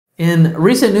In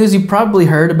recent news, you probably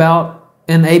heard about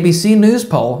an ABC News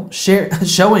poll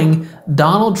showing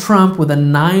Donald Trump with a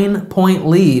 9-point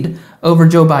lead over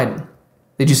Joe Biden.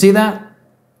 Did you see that?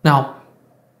 Now,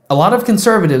 a lot of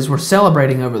conservatives were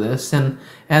celebrating over this, and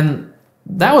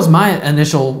that was my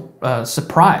initial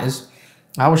surprise.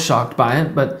 I was shocked by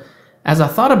it, but as I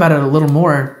thought about it a little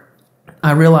more,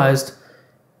 I realized,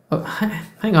 oh,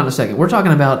 hang on a second, we're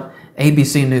talking about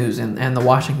ABC News and the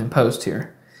Washington Post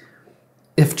here.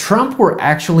 If Trump were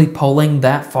actually polling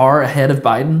that far ahead of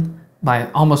Biden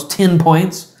by almost 10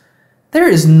 points, there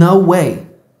is no way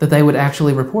that they would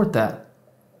actually report that.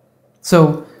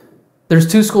 So there's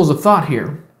two schools of thought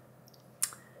here.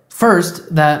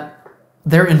 First, that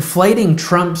they're inflating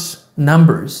Trump's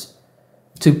numbers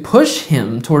to push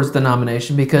him towards the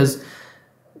nomination because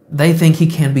they think he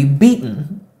can be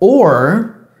beaten,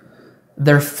 or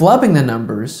they're flubbing the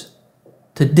numbers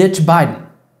to ditch Biden.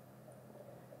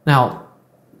 Now,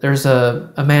 there's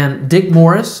a man, Dick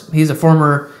Morris. He's a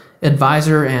former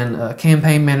advisor and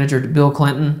campaign manager to Bill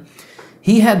Clinton.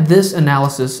 He had this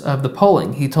analysis of the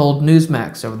polling. He told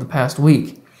Newsmax over the past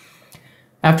week.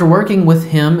 After working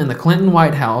with him in the Clinton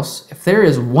White House, if there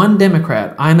is one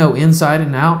Democrat I know inside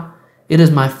and out, it is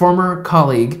my former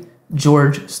colleague,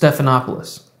 George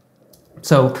Stephanopoulos.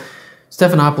 So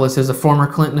Stephanopoulos is a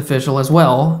former Clinton official as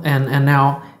well, and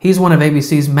now he's one of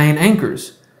ABC's main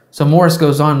anchors. So Morris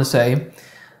goes on to say,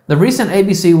 the recent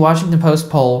ABC Washington Post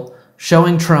poll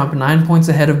showing Trump 9 points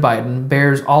ahead of Biden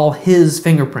bears all his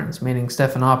fingerprints, meaning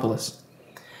Stephanopoulos.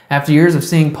 After years of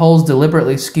seeing polls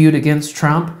deliberately skewed against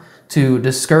Trump to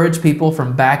discourage people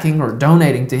from backing or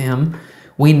donating to him,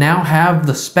 we now have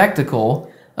the spectacle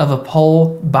of a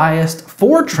poll biased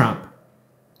for Trump,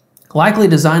 likely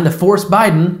designed to force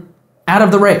Biden out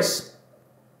of the race.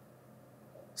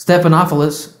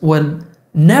 Stephanopoulos would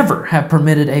never have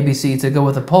permitted ABC to go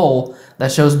with a poll that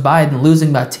shows Biden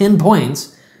losing by 10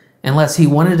 points unless he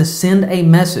wanted to send a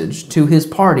message to his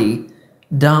party,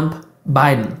 dump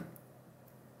Biden.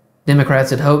 Democrats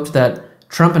had hoped that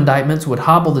Trump indictments would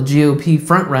hobble the GOP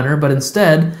frontrunner, but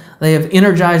instead they have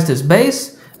energized his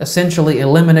base, essentially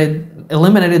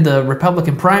eliminated the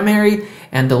Republican primary,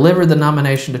 and delivered the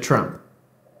nomination to Trump.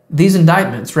 These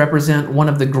indictments represent one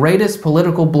of the greatest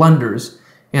political blunders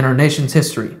in our nation's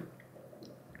history.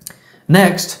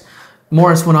 Next,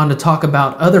 Morris went on to talk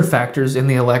about other factors in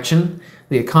the election: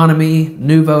 the economy,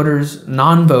 new voters,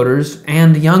 non-voters,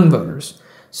 and young voters,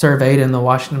 surveyed in the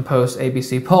Washington Post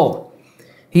ABC poll.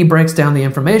 He breaks down the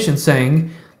information,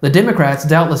 saying, the Democrats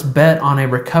doubtless bet on a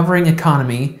recovering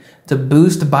economy to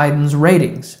boost Biden's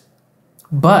ratings.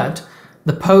 But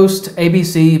the Post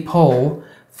ABC poll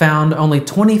found only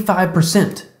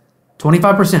 25%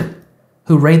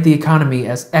 who rate the economy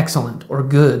as excellent or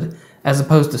good, as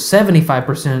opposed to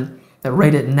 75% that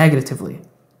rate it negatively.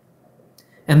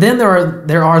 And then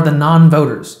there are the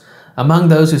non-voters. Among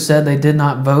those who said they did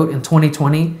not vote in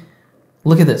 2020,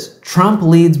 look at this. Trump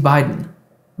leads Biden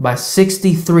by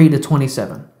 63 to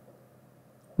 27.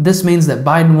 This means that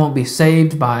Biden won't be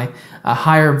saved by a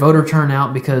higher voter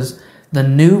turnout because the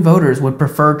new voters would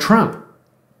prefer Trump.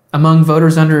 Among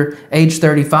voters under age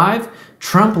 35,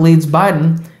 Trump leads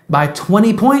Biden by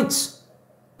 20 points.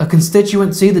 A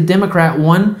constituency the Democrat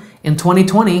won in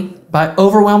 2020 by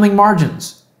overwhelming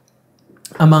margins.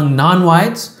 Among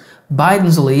non-whites,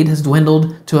 Biden's lead has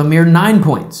dwindled to a mere 9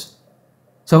 points.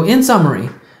 So in summary,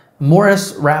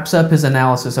 Morris wraps up his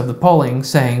analysis of the polling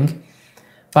saying,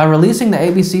 by releasing the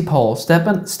ABC poll,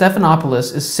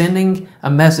 Stephanopoulos is sending a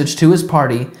message to his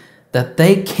party that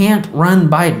they can't run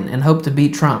Biden and hope to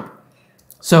beat Trump.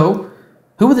 So,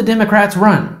 who would the Democrats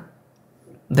run?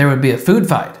 There would be a food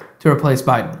fight to replace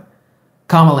Biden.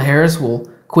 Kamala Harris will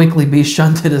quickly be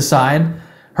shunted aside.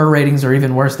 Her ratings are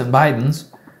even worse than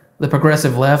Biden's. The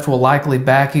progressive left will likely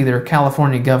back either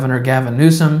California Governor Gavin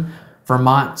Newsom,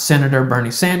 Vermont Senator Bernie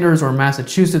Sanders, or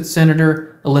Massachusetts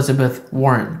Senator Elizabeth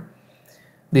Warren.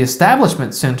 The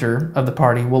establishment center of the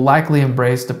party will likely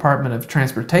embrace Department of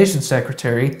Transportation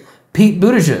Secretary Pete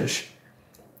Buttigieg.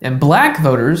 And black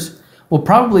voters will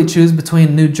probably choose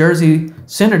between New Jersey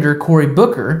Senator Cory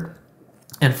Booker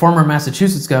and former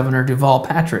Massachusetts Governor Deval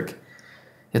Patrick.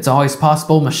 It's always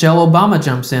possible Michelle Obama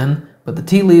jumps in, but the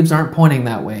tea leaves aren't pointing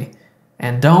that way.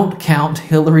 And don't count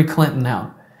Hillary Clinton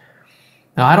out.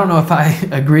 Now, I don't know if I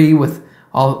agree with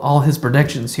all his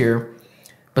predictions here,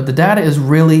 but the data is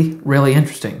really, really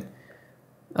interesting.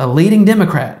 A leading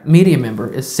Democrat media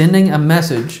member is sending a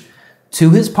message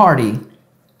to his party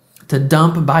to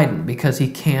dump Biden because he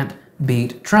can't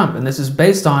beat Trump. And this is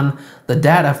based on the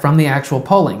data from the actual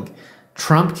polling.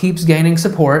 Trump keeps gaining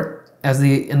support as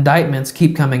the indictments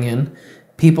keep coming in.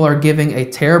 People are giving a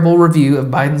terrible review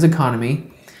of Biden's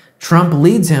economy. Trump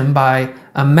leads him by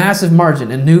a massive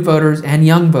margin in new voters and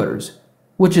young voters,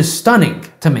 which is stunning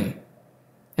to me.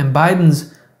 And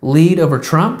Biden's lead over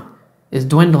Trump is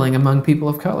dwindling among people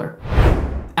of color.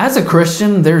 As a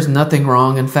Christian, there's nothing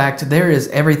wrong. In fact, there is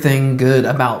everything good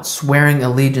about swearing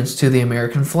allegiance to the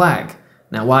American flag.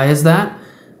 Now, why is that?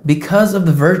 Because of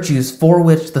the virtues for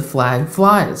which the flag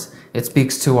flies. It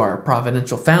speaks to our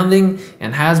providential founding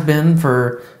and has been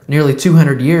for nearly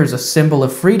 200 years a symbol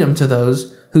of freedom to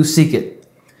those who seek it.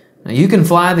 Now, you can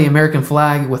fly the American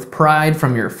flag with pride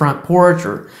from your front porch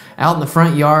or out in the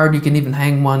front yard. You can even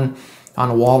hang one on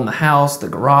a wall in the house, the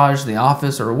garage, the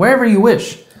office, or wherever you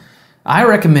wish. I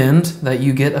recommend that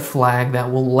you get a flag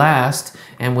that will last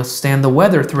and withstand the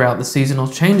weather throughout the seasonal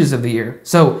changes of the year.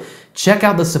 So check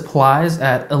out the supplies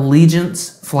at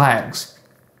Allegiance Flags.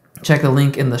 Check the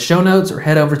link in the show notes or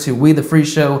head over to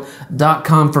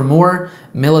wethefreeshow.com for more.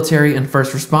 Military and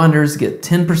first responders get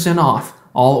 10% off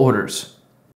all orders.